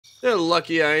They're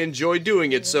lucky I enjoy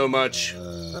doing it so much.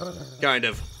 Kind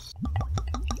of.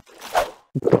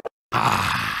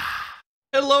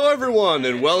 Hello everyone,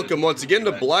 and welcome once again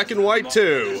to Black and White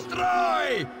 2.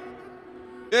 Destroy!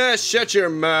 Yeah, shut your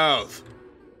mouth.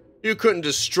 You couldn't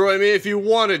destroy me if you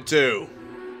wanted to.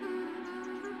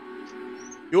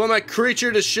 You want my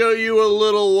creature to show you a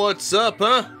little what's up,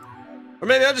 huh? Or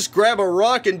maybe I'll just grab a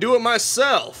rock and do it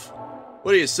myself.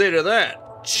 What do you say to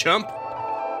that, chump?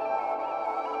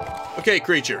 Okay,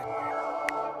 creature.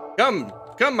 Come,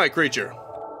 my creature.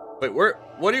 Wait,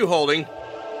 what are you holding?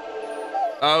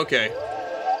 Oh, okay.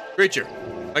 Creature,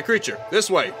 my creature, this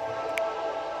way.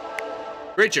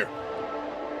 Creature.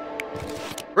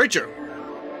 Creature,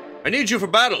 I need you for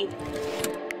battle.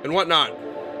 And whatnot.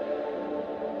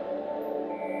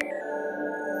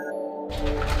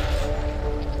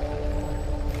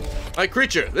 My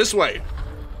creature, this way.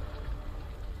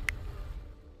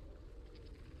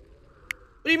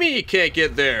 What do you mean you can't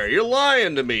get there? You're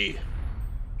lying to me.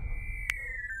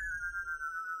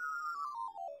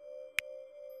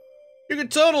 You can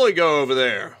totally go over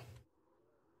there.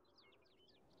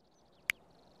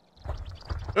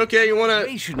 Okay, you wanna...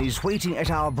 The nation is waiting at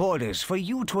our borders for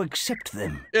you to accept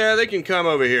them. Yeah, they can come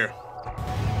over here.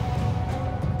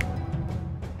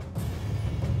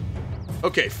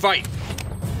 Okay, fight.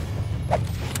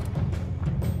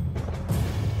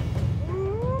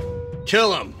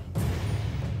 Kill him.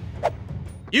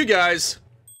 You guys,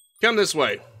 come this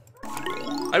way.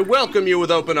 I welcome you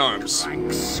with open arms.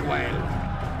 Ranks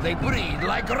swell. They breed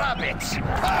like rabbits.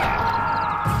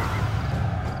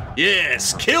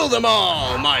 Yes, kill them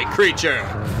all, my creature.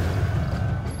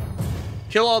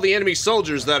 Kill all the enemy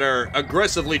soldiers that are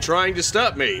aggressively trying to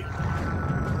stop me.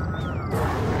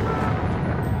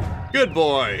 Good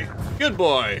boy, good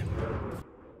boy.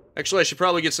 Actually, I should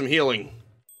probably get some healing.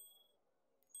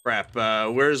 Crap,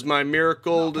 where's my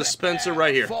miracle dispenser?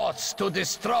 Right here. Forts to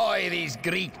destroy these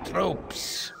Greek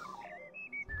troops.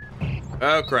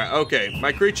 Oh crap, okay.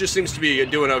 My creature seems to be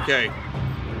doing okay.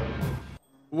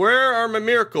 Where are my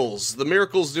miracles? The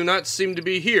miracles do not seem to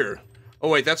be here. Oh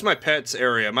wait, that's my pet's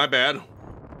area, my bad.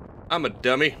 I'm a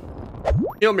dummy.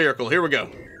 Heal miracle, here we go.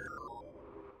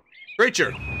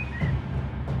 Creature.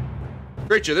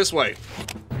 Creature, this way.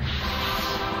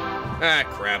 Ah,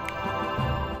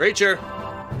 crap. Creature.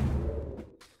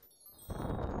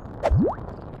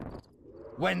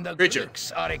 When the Creature.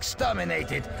 Greeks are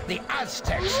exterminated, the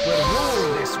Aztecs will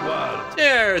rule this world.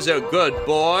 There's a good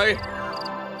boy.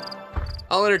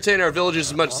 I'll entertain our villagers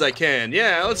as much as I can.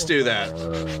 Yeah, let's do that.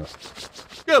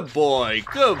 Good boy,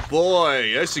 good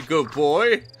boy. That's a good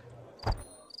boy.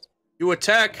 You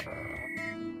attack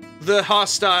the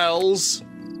hostiles,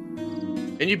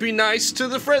 and you be nice to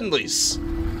the friendlies.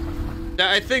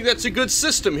 I think that's a good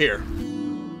system here.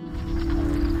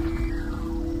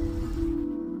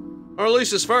 Or at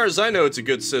least as far as I know, it's a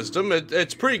good system.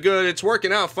 It's pretty good. It's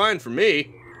working out fine for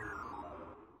me.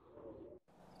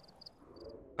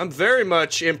 I'm very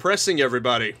much impressing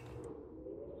everybody.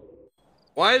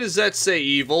 Why does that say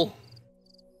evil?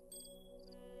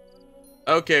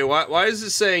 Okay, why is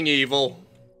it saying evil?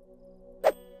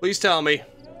 Please tell me.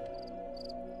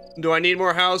 Do I need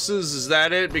more houses? Is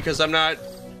that it? Because I'm not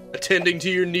attending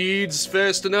to your needs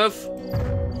fast enough?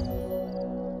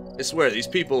 I swear, these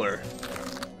people are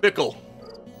fickle.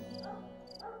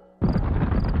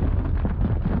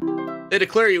 They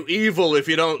declare you evil if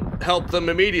you don't help them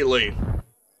immediately.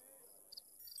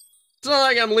 It's not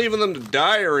like I'm leaving them to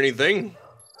die or anything.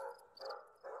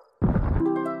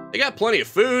 They got plenty of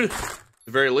food, at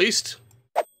the very least.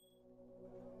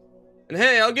 And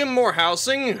hey, I'll give them more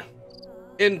housing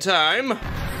in time.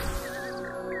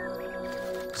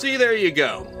 See, there you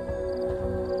go.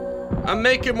 I'm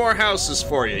making more houses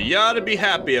for you. You ought to be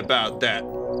happy about that.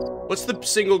 What's the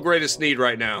single greatest need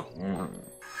right now? You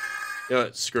know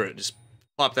what, screw it. Just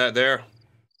plop that there.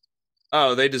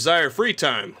 Oh, they desire free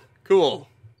time. Cool.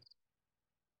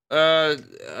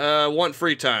 Want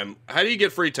free time. How do you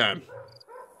get free time?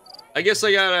 I guess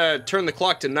I gotta turn the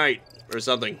clock to night or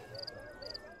something.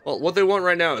 Well, what they want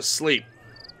right now is sleep.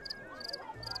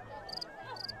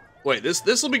 Wait, this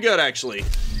will be good actually.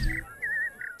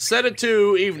 Set it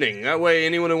to evening. That way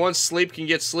anyone who wants sleep can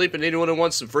get sleep, and anyone who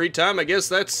wants some free time, I guess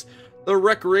that's the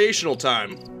recreational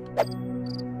time.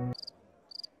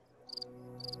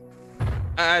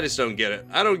 I just don't get it.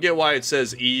 I don't get why it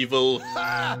says evil.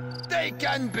 Ha! They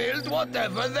can build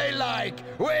whatever they like.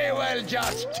 We will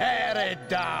just tear it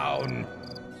down.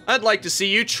 I'd like to see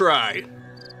you try.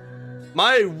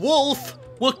 My wolf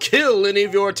will kill any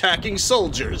of your attacking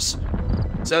soldiers.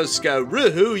 So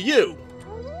screw you.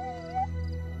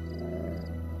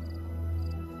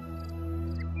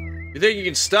 You think you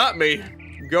can stop me?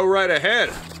 Go right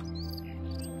ahead.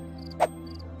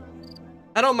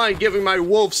 I don't mind giving my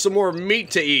wolf some more meat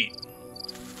to eat.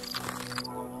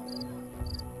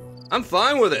 I'm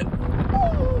fine with it.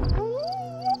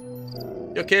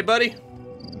 You okay, buddy?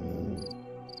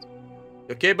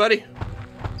 You okay, buddy?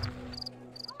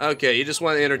 Okay, you just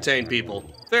want to entertain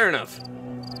people. Fair enough.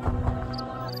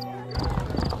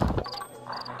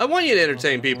 I want you to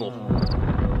entertain people.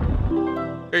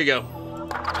 Here you go.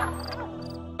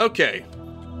 Okay.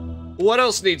 What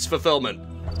else needs fulfillment?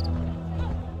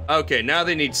 Okay, now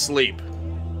they need sleep.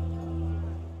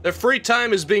 Their free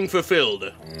time is being fulfilled.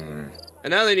 And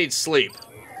now they need sleep.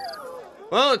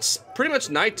 Well, it's pretty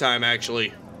much nighttime,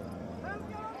 actually.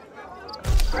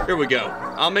 Here we go.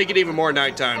 I'll make it even more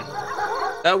nighttime.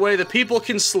 That way the people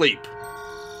can sleep.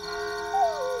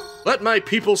 Let my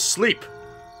people sleep.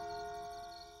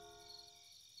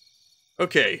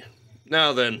 Okay,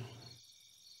 now then.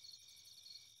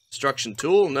 Construction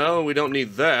tool? No, we don't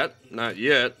need that. Not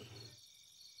yet.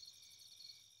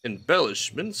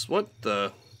 Embellishments? What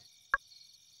the?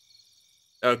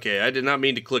 Okay, I did not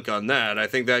mean to click on that. I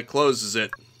think that closes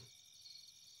it.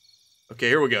 Okay,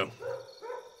 here we go.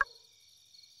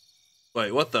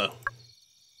 Wait, what the?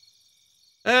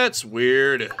 That's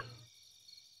weird.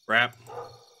 Crap.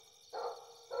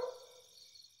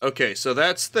 Okay, so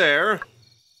that's there.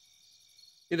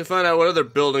 Need to find out what other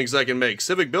buildings I can make.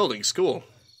 Civic buildings, cool.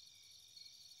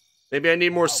 Maybe I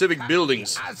need more civic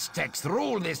buildings. The Aztecs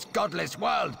rule this godless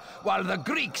world while the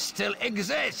Greeks still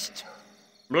exist.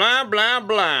 Blah, blah,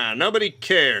 blah. Nobody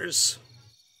cares.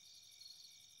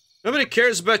 Nobody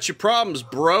cares about your problems,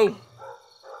 bro.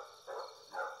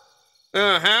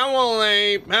 How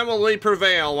will we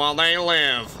prevail while they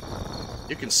live?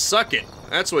 You can suck it.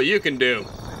 That's what you can do.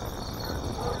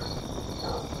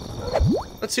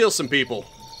 Let's heal some people.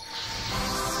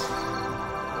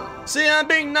 See, I'm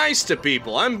being nice to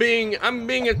people. I'm being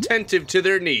attentive to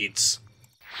their needs.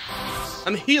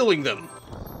 I'm healing them.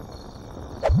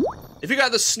 If you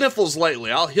got the sniffles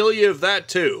lately, I'll heal you of that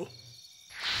too.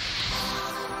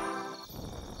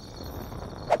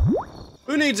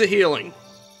 Who needs a healing?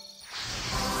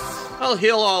 I'll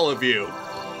heal all of you.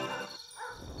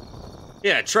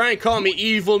 Yeah, try and call me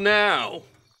evil now.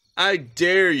 I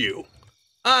dare you.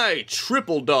 I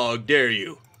triple dog dare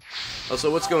you. Oh,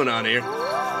 so what's going on here?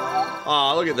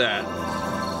 Aw, look at that.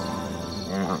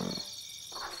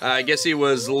 I guess he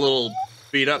was a little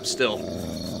beat up still.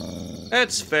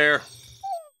 That's fair.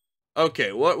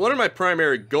 Okay, what are my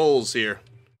primary goals here?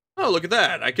 Oh, look at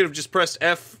that. I could have just pressed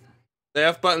the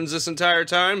F buttons this entire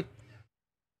time.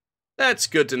 That's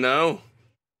good to know.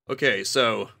 Okay,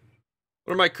 so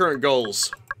what are my current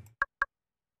goals?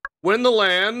 Win the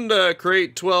land,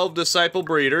 create 12 disciple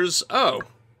breeders. Oh,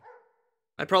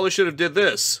 I probably should have did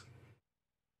this.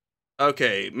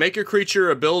 Okay, make your creature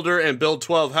a builder and build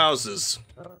 12 houses.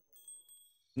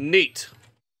 Neat.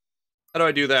 How do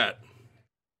I do that?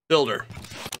 Builder.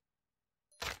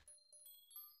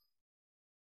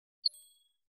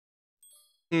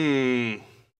 Be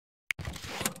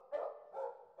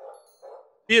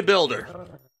a builder.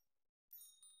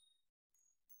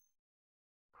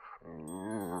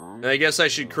 I guess I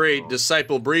should create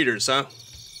disciple breeders, huh?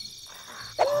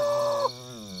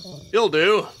 You'll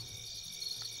do.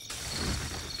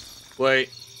 Wait.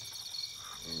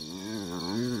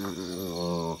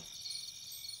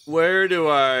 Where do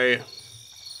I...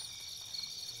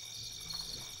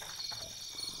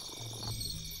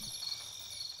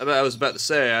 I was about to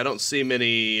say, I don't see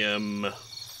many,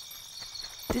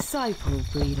 Disciple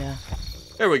breeder.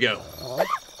 There we go.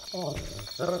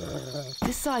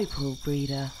 Disciple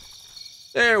breeder.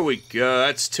 There we go,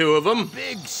 that's 2 of them.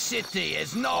 Big city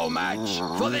is no match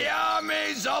for the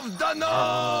armies of the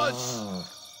North.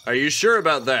 Are you sure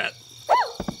about that?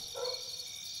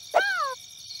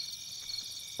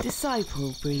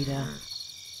 Disciple breeder.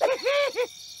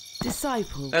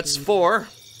 Disciple. That's breeder. 4.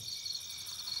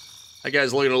 That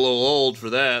guy's looking a little old for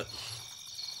that.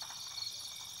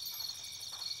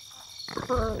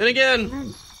 And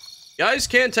again, guys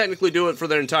can technically do it for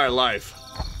their entire life.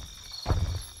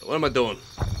 What am I doing?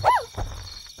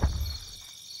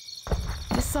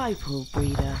 Disciple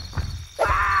breeder.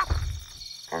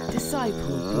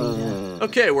 Disciple breeder.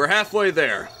 Okay, we're halfway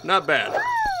there. Not bad.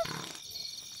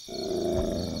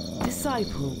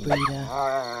 Disciple breeder.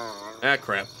 Ah,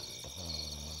 crap.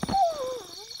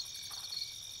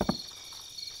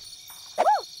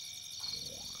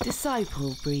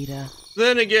 Disciple breeder.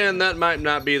 Then again, that might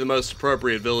not be the most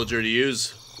appropriate villager to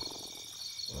use.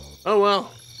 Oh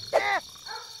well.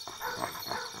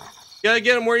 Gotta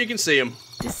get him where you can see him.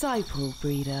 Disciple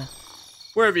breeder.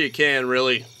 Wherever you can,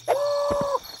 really.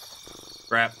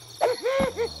 Crap.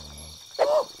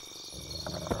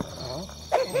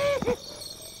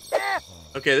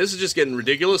 Okay, this is just getting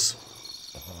ridiculous.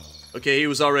 Okay, he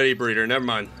was already a breeder. Never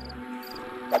mind.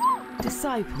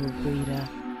 Disciple breeder.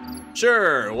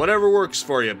 Sure, whatever works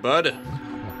for you, bud.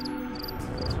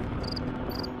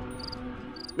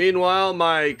 Meanwhile,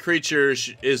 my creature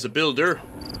is a builder.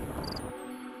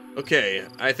 Okay,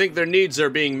 I think their needs are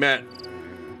being met.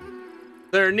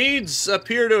 Their needs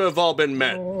appear to have all been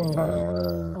met.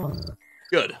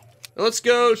 Good. Now let's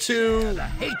go to... The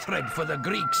hatred for the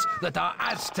Greeks that our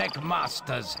Aztec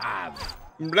masters have.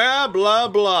 Blah, blah,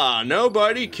 blah.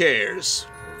 Nobody cares.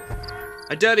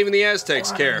 I doubt even the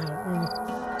Aztecs care.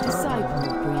 Disciple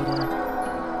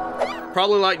breeder.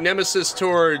 Probably like Nemesis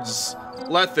towards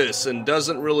Lethis and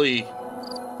doesn't really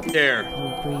care.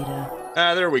 Disciple breeder.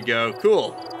 Ah, there we go.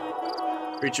 Cool.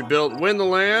 Creature built. Win the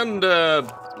land.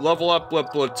 Level up a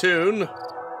platoon.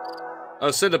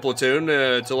 Send a platoon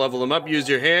to level them up. Use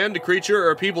your hand, creature,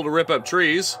 or people to rip up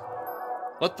trees.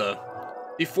 What the?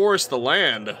 Deforest the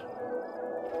land.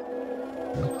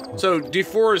 So,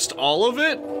 deforest all of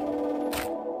it?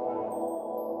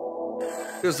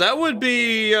 Because that would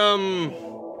be a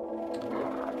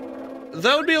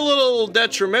little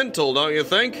detrimental, don't you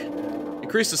think?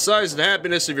 Increase the size and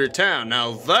happiness of your town.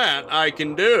 Now that I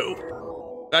can do.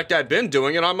 In fact, I've been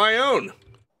doing it on my own.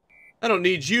 I don't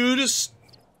need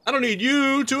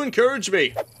you to encourage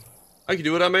me. I can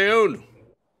do it on my own.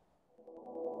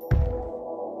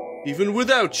 Even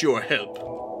without your help.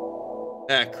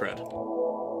 Ah, crud.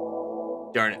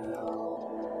 Darn it.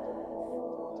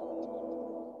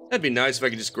 That'd be nice if I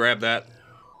could just grab that.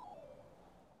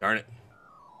 Darn it.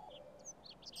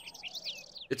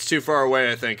 It's too far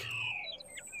away, I think.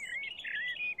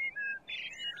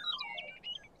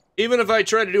 Even if I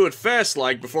try to do it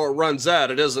fast-like before it runs out,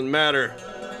 it doesn't matter.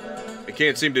 I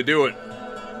can't seem to do it.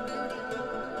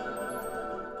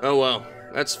 Oh well,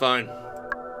 that's fine.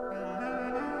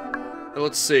 Now,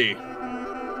 let's see.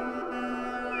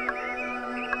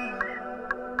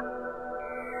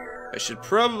 I should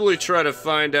probably try to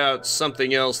find out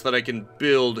something else that I can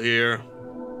build here.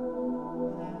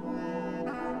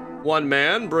 One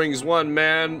man brings one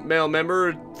male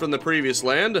member from the previous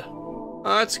land. Oh,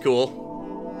 that's cool.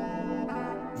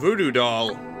 Voodoo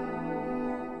doll.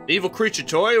 Evil creature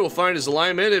toy will find his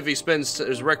alignment if he spends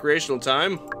his recreational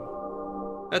time.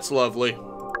 That's lovely.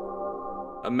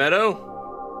 A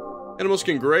meadow? Animals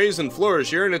can graze and flourish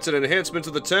here, and it's an enhancement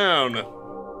to the town.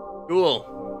 Cool.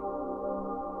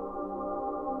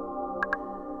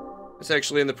 It's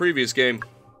actually in the previous game.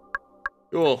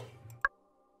 Cool.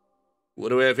 What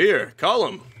do we have here?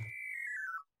 Column.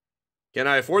 Can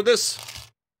I afford this?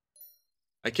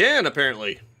 I can,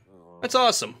 apparently. That's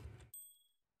awesome.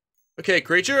 Okay,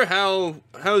 creature,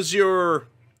 how's your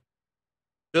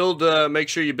build? Make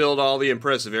sure you build all the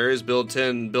impressive areas. Build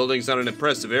 10 buildings on an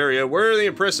impressive area. Where are the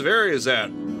impressive areas at?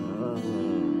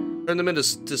 Turn them into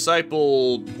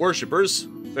disciple worshippers.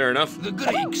 Fair enough. The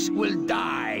Greeks will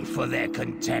die for their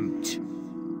contempt.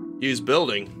 Use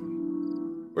building.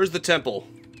 Where's the temple?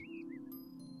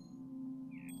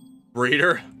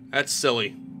 Breeder? That's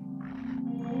silly.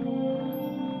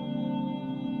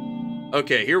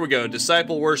 Okay, here we go.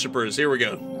 Disciple worshippers. Here we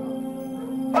go.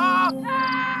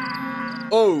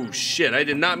 Oh, shit. I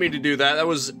did not mean to do that. That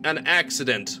was an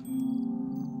accident.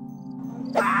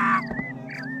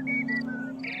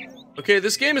 Okay,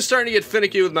 this game is starting to get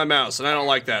finicky with my mouse, and I don't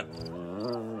like that.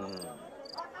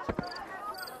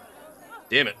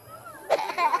 Damn it.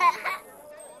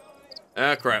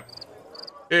 Ah, crap.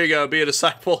 Here you go. Be a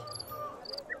disciple.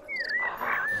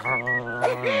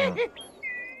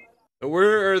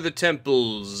 Where are the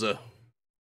temples?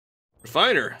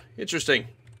 Refiner. Interesting.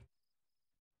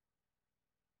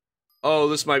 Oh,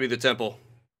 this might be the temple.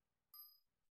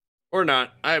 Or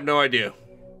not. I have no idea.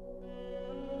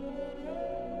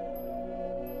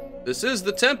 This is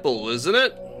the temple, isn't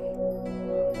it?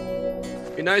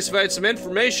 Be nice if I had some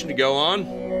information to go on.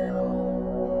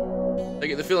 I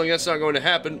get the feeling that's not going to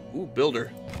happen. Ooh,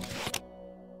 builder.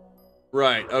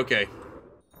 Right, okay.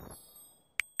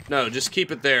 No, just keep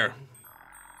it there.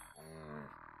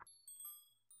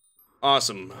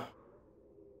 Awesome.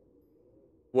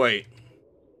 Wait.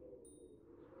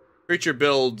 Creature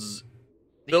builds...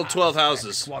 Build 12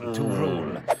 houses. Want to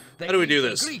rule. How do we do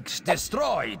this? Greeks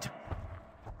destroyed.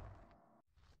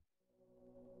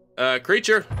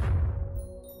 Creature.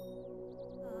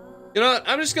 You know what?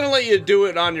 I'm just gonna let you do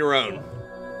it on your own.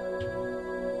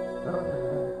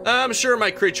 I'm sure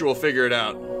my creature will figure it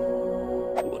out.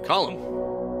 Ooh, a column.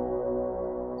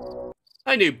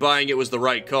 I knew buying it was the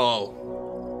right call.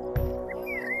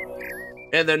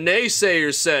 And the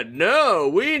naysayers said, no,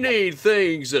 we need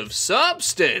things of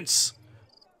substance.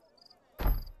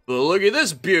 But look at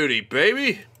this beauty,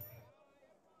 baby.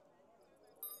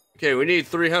 Okay, we need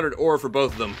 300 ore for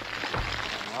both of them.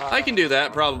 I can do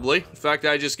that, probably. In fact,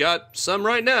 I just got some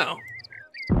right now.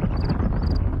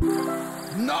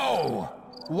 No!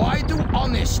 Why do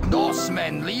honest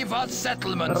Norsemen leave our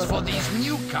settlements for these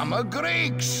newcomer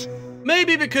Greeks?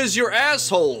 Maybe because you're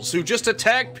assholes who just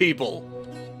attack people.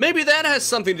 Maybe that has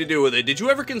something to do with it. Did you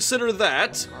ever consider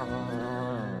that?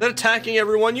 That attacking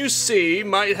everyone you see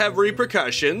might have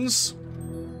repercussions?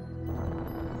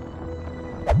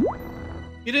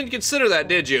 You didn't consider that,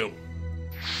 did you?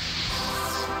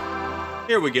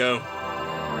 Here we go.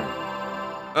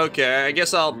 Okay, I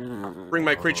guess I'll bring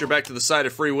my creature back to the side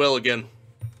of free will again.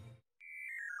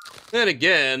 And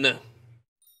again.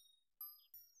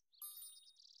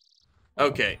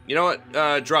 Okay, you know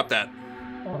what? Drop that.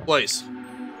 Place.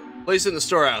 Place it in the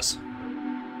storehouse.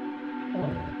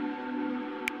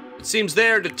 It seems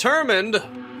they're determined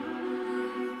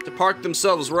to park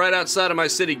themselves right outside of my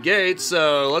city gate,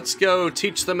 so let's go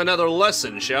teach them another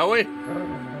lesson, shall we?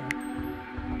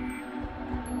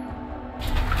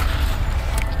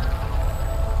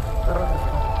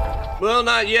 Well,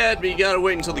 not yet, but you gotta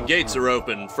wait until the gates are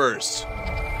open first.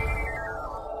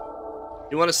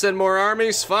 You want to send more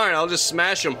armies? Fine, I'll just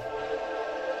smash them.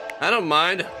 I don't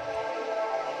mind.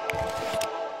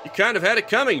 You kind of had it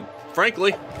coming,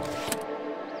 frankly.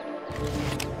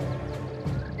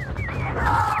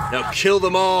 Now kill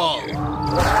them all.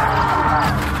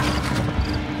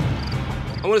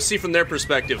 I want to see from their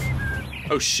perspective.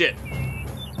 Oh shit.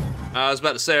 I was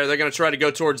about to say, are they gonna try to go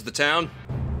towards the town?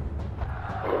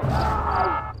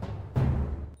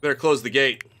 Better close the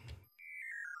gate.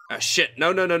 Ah shit,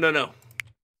 no.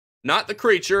 Not the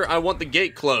creature, I want the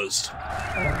gate closed.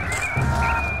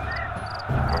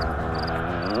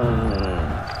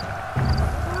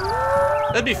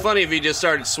 That'd be funny if he just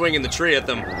started swinging the tree at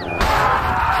them.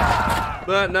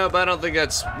 But no, I don't think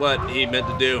that's what he meant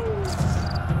to do.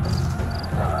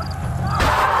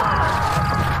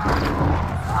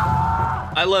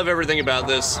 I love everything about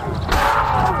this.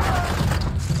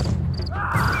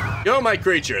 Go, my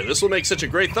creature. This will make such a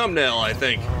great thumbnail, I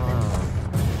think.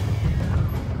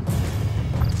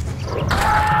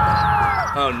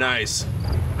 Oh, nice.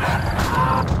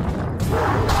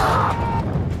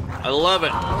 I love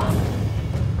it.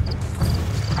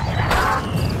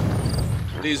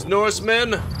 These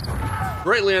Norsemen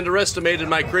greatly underestimated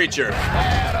my creature.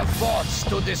 Prepare a force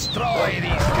to destroy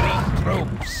these Greek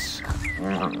troops.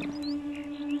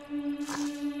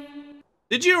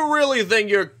 Did you really think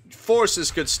your forces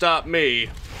could stop me?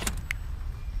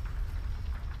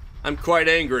 I'm quite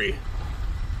angry.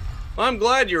 Well, I'm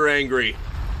glad you're angry.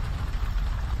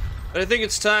 But I think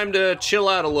it's time to chill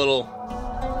out a little.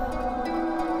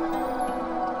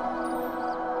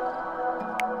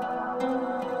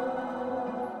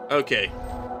 Okay.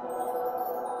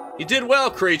 You did well,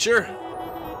 creature.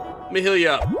 Let me heal you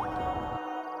up.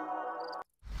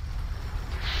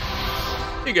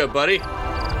 Here you go, buddy.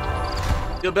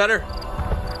 Feel better?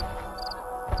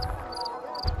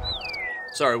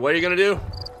 Sorry, what are you gonna do?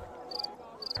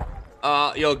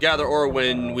 You'll gather ore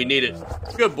when we need it.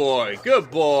 Good boy, good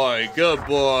boy, good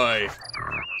boy.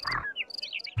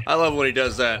 I love when he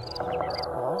does that.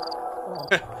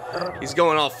 He's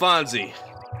going all Fonzie.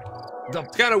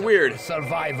 It's kind of weird.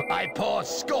 Survive. I pour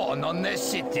scorn on this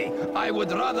city. I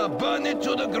would rather burn it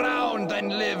to the ground than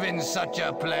live in such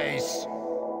a place.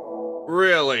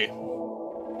 Really?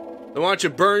 Then why don't you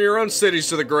burn your own cities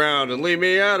to the ground and leave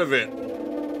me out of it?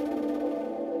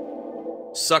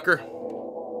 Sucker.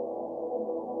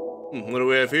 What do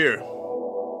we have here?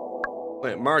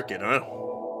 Plant market, huh?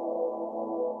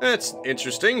 That's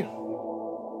interesting.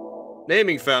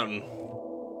 Naming fountain.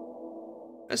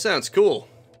 That sounds cool.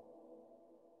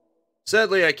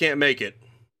 Sadly, I can't make it.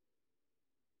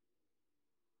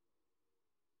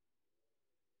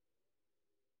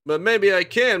 But maybe I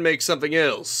can make something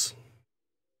else.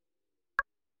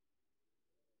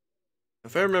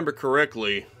 If I remember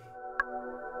correctly...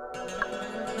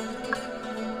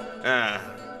 Ah,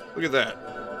 look at that.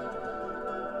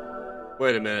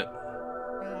 Wait a minute.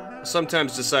 I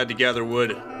sometimes decide to gather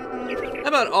wood. How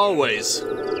about always?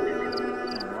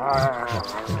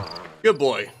 Good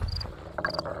boy.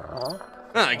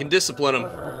 Ah, I can discipline him.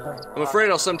 I'm afraid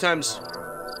I'll sometimes...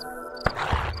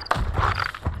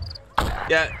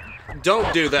 Yeah,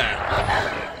 don't do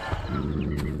that.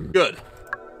 Good.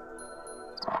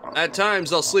 At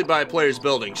times, I'll sleep by a player's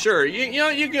building. Sure, you know,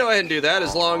 you can go ahead and do that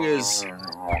as long as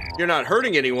you're not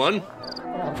hurting anyone.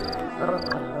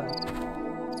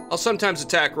 I'll sometimes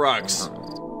attack rocks.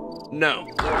 No.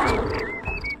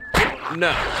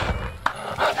 No.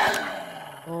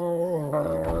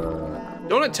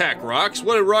 Don't attack rocks.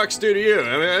 What did rocks do to you?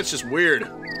 I mean, that's just weird.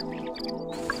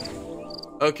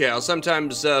 Okay, I'll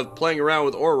sometimes playing around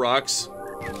with ore rocks.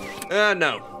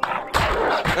 No.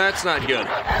 That's not good.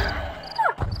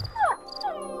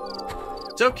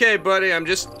 It's okay, buddy. I'm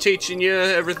just teaching you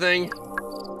everything.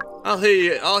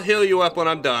 I'll heal you up when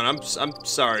I'm done. I'm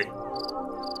sorry.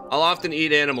 I'll often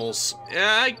eat animals.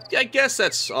 Yeah, I guess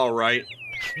that's all right.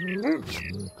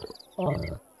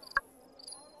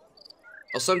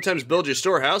 I'll sometimes build your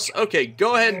storehouse. Okay,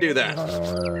 go ahead and do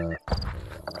that.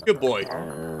 Good boy.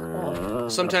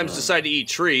 Sometimes decide to eat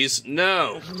trees.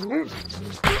 No.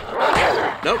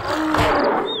 Nope.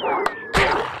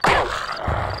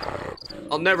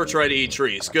 I'll never try to eat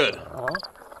trees. Good.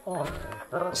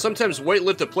 Sometimes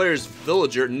weightlift a player's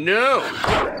villager. No.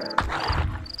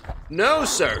 No,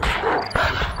 sir.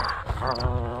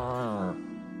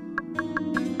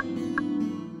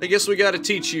 I guess we gotta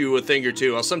teach you a thing or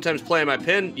two. I'll sometimes play my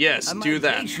pen. Yes, do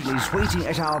that. A migration is waiting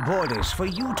at our borders for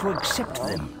you to accept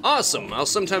them. Awesome. I'll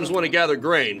sometimes want to gather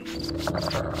grain.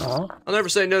 I'll never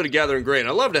say no to gathering grain.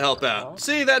 I love to help out.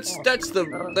 See, that's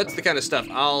the kind of stuff.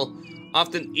 I'll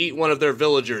often eat one of their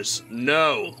villagers.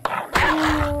 No.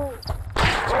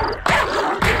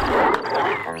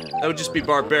 That would just be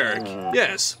barbaric.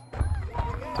 Yes.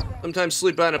 Sometimes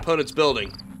sleep out an opponent's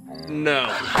building. No.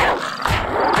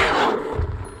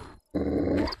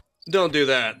 Don't do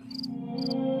that.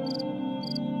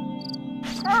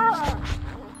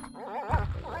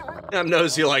 I'm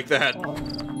nosy like that.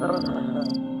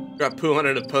 Got poo on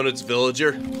an opponent's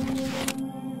villager.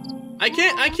 I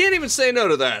can't even say no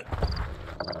to that.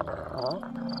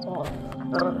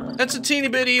 That's a teeny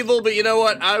bit evil, but you know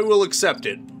what? I will accept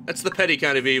it. That's the petty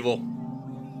kind of evil.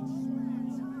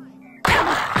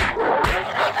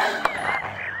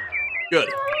 Good.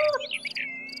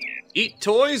 Eat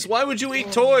toys? Why would you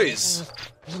eat toys?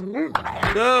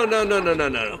 No, no, no, no, no,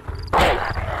 no.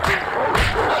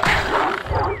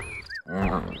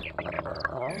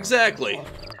 Exactly.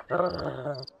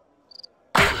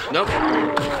 Nope.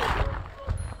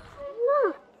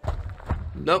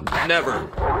 Nope, never.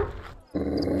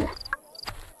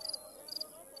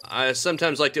 I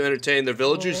sometimes like to entertain their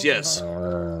villagers, yes.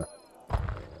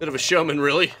 Bit of a showman,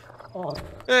 really.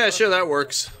 Yeah, sure, that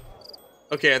works.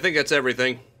 Okay, I think that's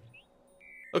everything.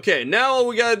 Okay, now all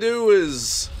we gotta do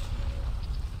is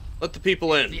let the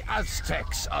people in. The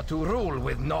Aztecs are to rule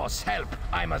with Norse help.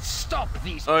 I must stop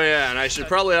these. Oh yeah, and I should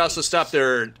probably also stop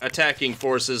their attacking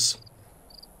forces.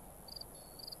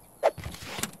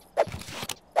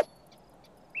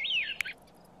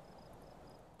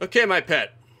 Okay, my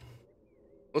pet.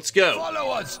 Let's go.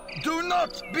 Follow us. Do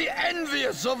not be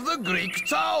envious of the Greek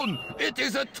town. It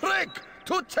is a trick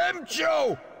to tempt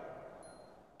you.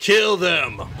 Kill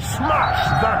them. Smash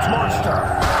that monster!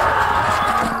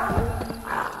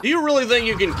 Do you really think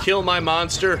you can kill my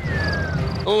monster?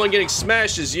 The only one getting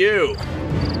smashed is you.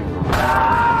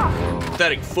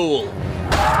 Pathetic fool.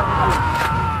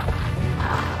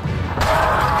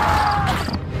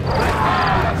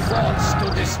 Prepare forts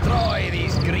to destroy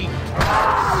these Greek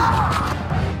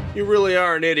troops. You really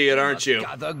are an idiot, aren't you?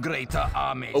 Gather greater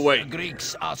armies. Oh, wait. The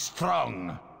Greeks are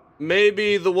strong.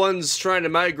 Maybe the ones trying to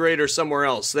migrate are somewhere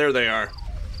else. There they are.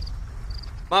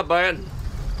 My bad.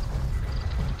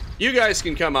 You guys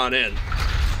can come on in.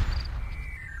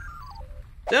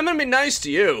 I'm gonna be nice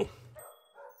to you.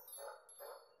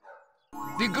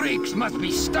 The Greeks must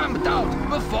be stamped out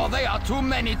before they are too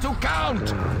many to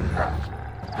count.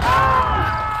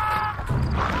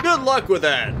 Good luck with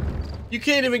that. You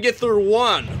can't even get through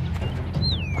one.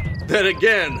 Then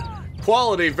again,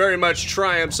 quality very much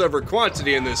triumphs over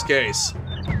quantity in this case.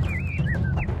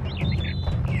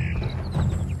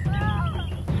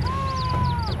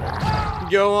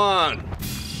 Go on.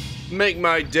 Make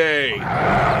my day.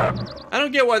 I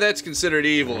don't get why that's considered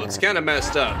evil. It's kind of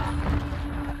messed up.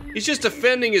 He's just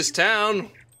defending his town.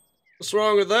 What's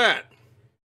wrong with that?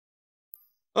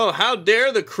 Oh, how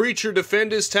dare the creature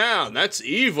defend his town? That's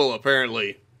evil,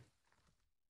 apparently.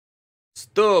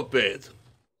 Stupid.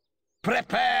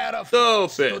 Prepare a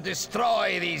force to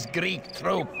destroy these Greek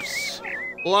troops.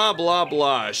 Blah, blah,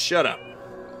 blah. Shut up.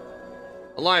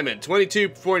 Alignment,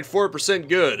 22.4%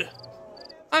 good.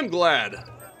 I'm glad.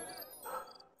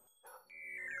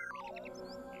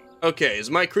 Okay, is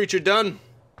my creature done?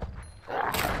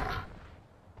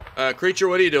 Creature,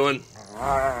 what are you doing?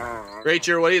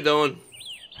 Creature, what are you doing?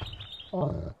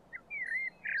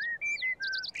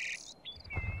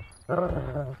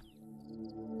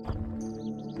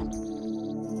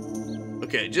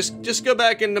 Okay, just go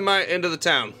back into the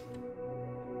town.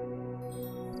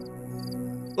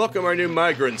 Welcome our new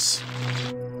migrants.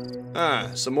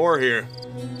 Ah, some more here.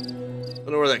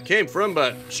 Don't know where that came from,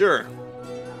 but sure.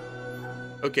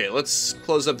 Okay, let's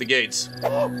close up the gates.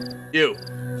 You.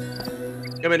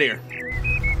 Come in here.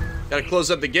 Gotta close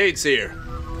up the gates here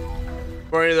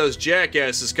before any of those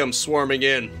jackasses come swarming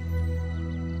in.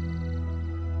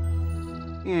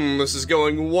 This is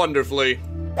going wonderfully.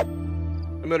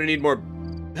 I'm gonna need more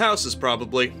houses,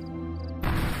 probably.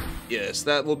 Yes,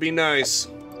 that will be nice.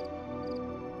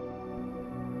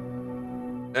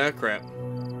 Ah, crap.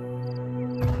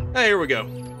 Ah, here we go.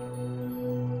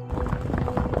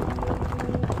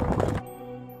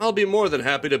 I'll be more than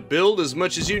happy to build as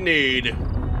much as you need.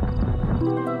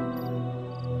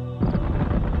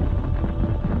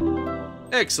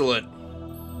 Excellent.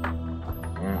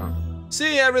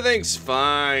 See, everything's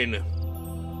fine.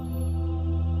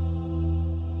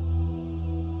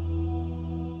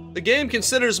 The game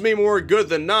considers me more good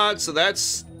than not, so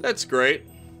that's great.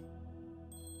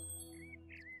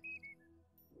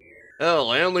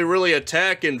 Hell, I only really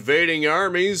attack invading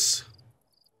armies.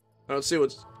 I don't see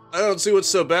what's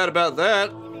so bad about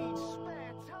that.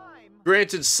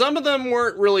 Granted, some of them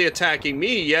weren't really attacking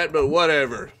me yet, but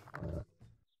whatever.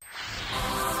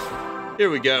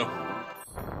 Here we go.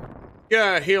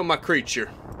 Gotta heal my creature.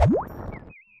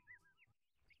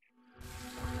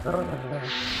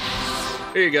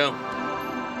 Here you go.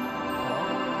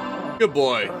 Good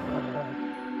boy.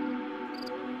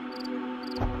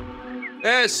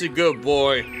 That's a good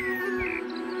boy.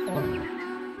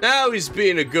 Now he's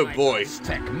being a good boy.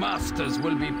 Aztec masters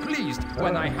will be pleased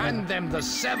when I hand them the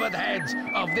severed heads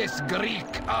of this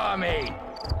Greek army.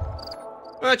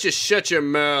 Why don't you shut your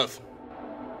mouth?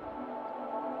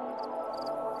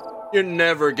 You're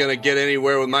never gonna get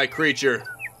anywhere with my creature.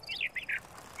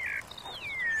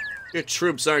 Your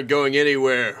troops aren't going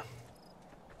anywhere.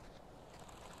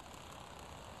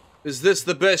 Is this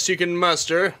the best you can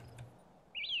muster?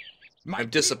 My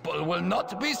people will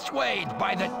not be swayed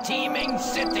by the teeming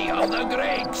city of the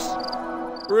Greeks.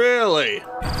 Really?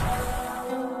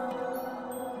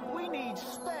 We need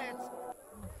spare.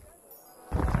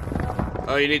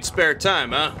 Oh, you need spare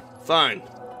time, huh? Fine.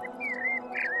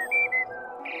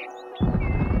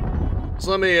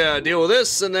 So let me deal with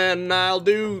this, and then I'll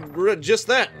do just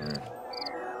that.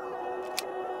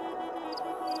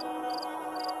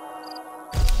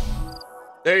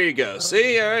 There you go.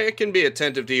 See, I can be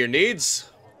attentive to your needs.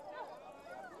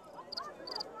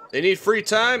 They need free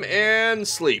time and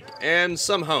sleep, and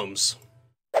some homes.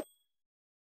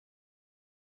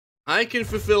 I can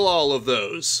fulfill all of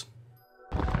those.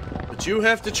 But you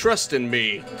have to trust in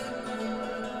me.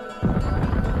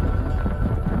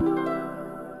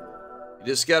 You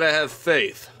just gotta have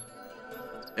faith.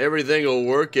 Everything will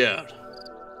work out.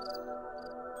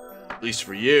 At least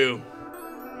for you.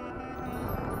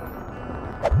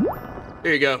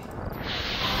 Here you go.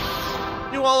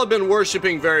 You all have been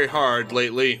worshipping very hard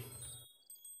lately.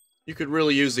 You could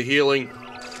really use the healing.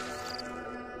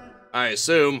 I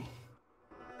assume.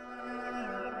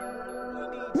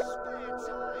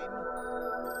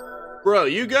 Bro,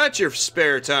 you got your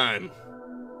spare time.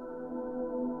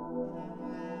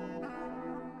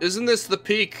 Isn't this the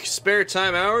peak spare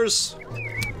time hours?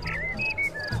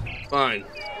 Fine.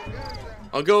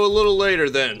 I'll go a little later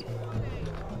then.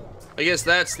 I guess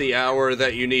that's the hour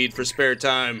that you need for spare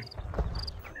time.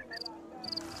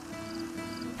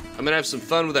 I'm gonna have some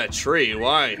fun with that tree.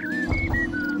 Why?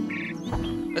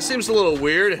 That seems a little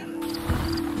weird.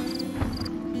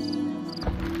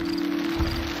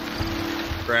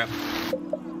 Crap.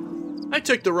 I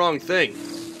took the wrong thing.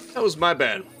 That was my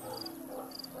bad.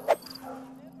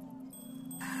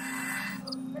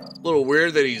 A little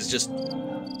weird that he's just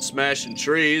smashing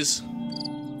trees.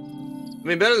 I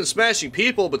mean, better than smashing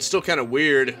people, but still kind of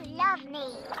weird. Love me.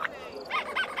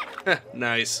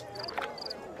 Nice.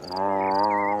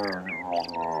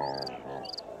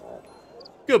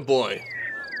 Good boy.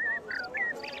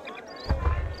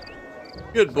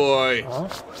 Good boy.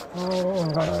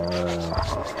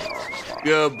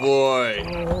 Good boy.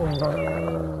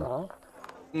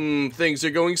 Things are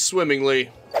going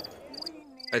swimmingly.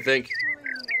 I think.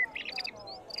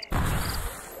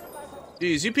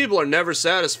 Geez, you people are never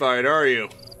satisfied, are you?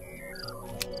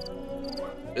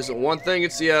 Isn't one thing,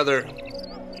 it's the other.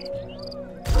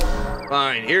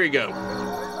 Fine, here you go.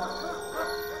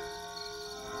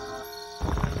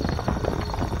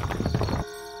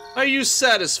 Are you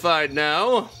satisfied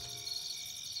now?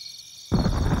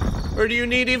 Or do you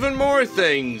need even more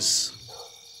things?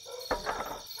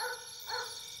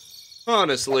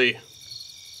 Honestly.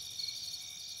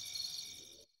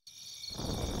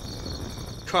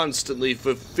 Constantly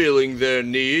fulfilling their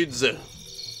needs.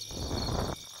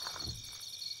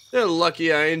 They're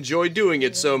lucky I enjoy doing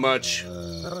it so much.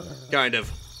 Kind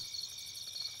of.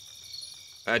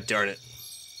 Ah, darn it.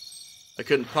 I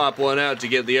couldn't pop one out to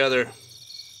get the other.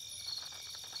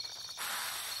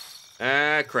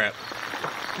 Ah, crap.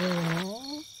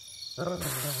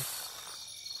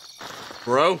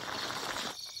 Bro?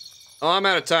 Oh, I'm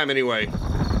out of time anyway.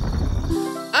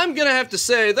 I'm gonna have to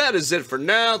say that is it for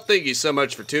now. Thank you so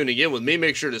much for tuning in with me.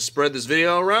 Make sure to spread this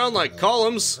video around like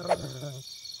columns.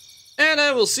 And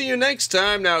I will see you next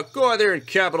time. Now, go out there and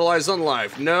capitalize on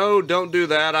life. No, don't do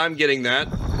that. I'm getting that.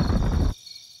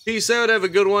 Peace out. Have a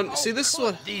good one. See, this is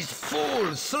what... These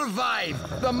fools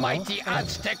survive the mighty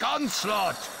Aztec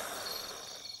onslaught.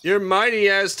 Your mighty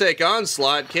Aztec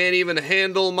onslaught can't even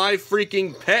handle my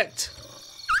freaking pet.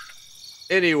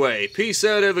 Anyway, peace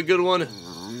out. Have a good one.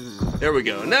 There we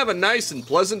go. And have a nice and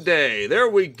pleasant day. There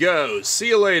we go. See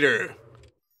you later.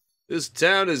 This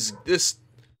town is... This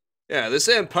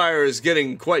empire is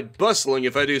getting quite bustling,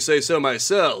 if I do say so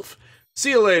myself. See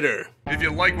you later. If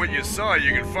you like what you saw,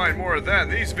 you can find more of that in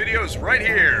these videos right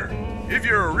here. If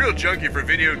you're a real junkie for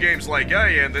video games like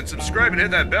I am, then subscribe and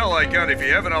hit that bell icon if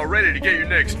you haven't already to get your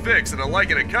next fix, and a like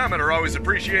and a comment are always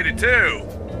appreciated too.